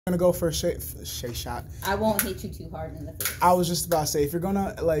Gonna go for a shea shot. I won't hit you too hard in the face. I was just about to say, if you're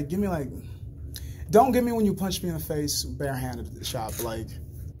gonna like give me like, don't give me when you punch me in the face barehanded shot, but like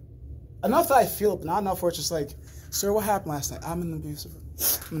enough that I feel it, but not enough where it's just like, sir, what happened last night? I'm an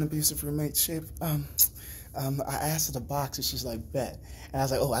abusive roommate. Shape. I asked her to box and she's like, bet. And I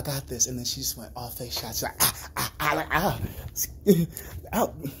was like, oh, I got this. And then she just went all face shots. She's like,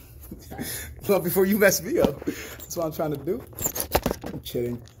 out. Well, before you mess me up. That's what I'm trying to do. I'm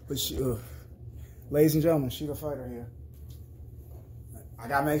kidding. But she, ladies and gentlemen, she's a fighter here. I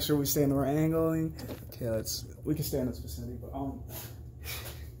gotta make sure we stay in the right angling. Okay, we can stay in this vicinity, but my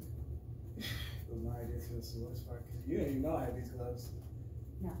idea to this worst part, because you didn't even know I had these gloves.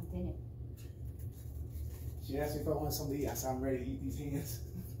 No, I didn't. She asked me if I wanted something to eat. I said I'm ready to eat these hands.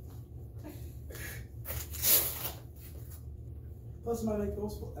 Plus, it might make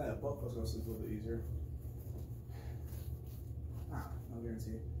both those go sleep a little bit easier. Ah, no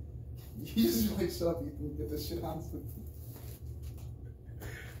guarantee. You just like shut up. You can get this shit on.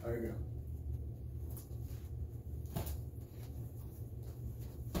 There we go.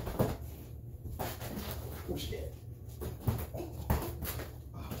 Oh shit.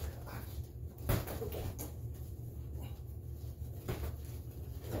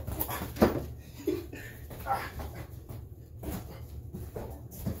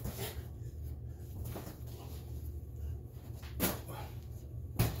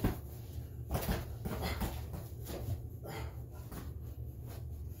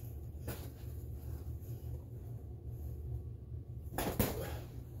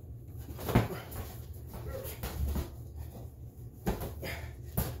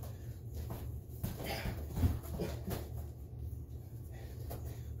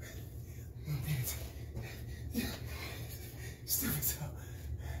 Stupid so.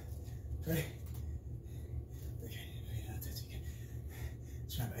 Ready? Okay, not touch again.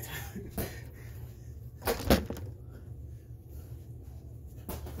 Try back down.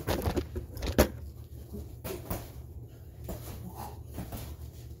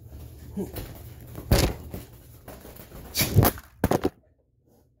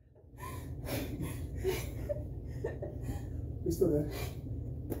 You're still there.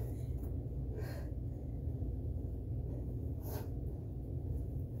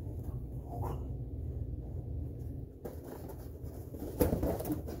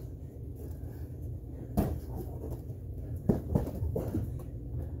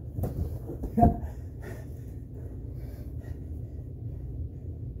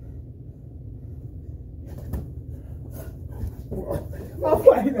 Oh,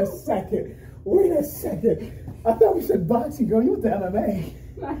 wait a second. Wait a second. I thought we said boxing, girl. You went to MMA.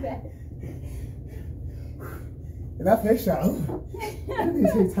 My bad. And that face shot. Oh, I didn't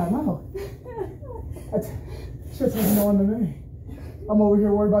even take time out. Shit's like no MMA. I'm over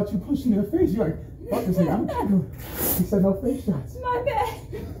here worried about you pushing me in the face. You're like, fuck this thing. I'm cool. He said no face shots. My bad.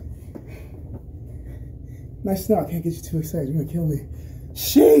 Nice snow. I can't get you too excited. You're gonna kill me.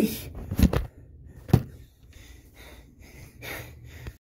 Sheesh.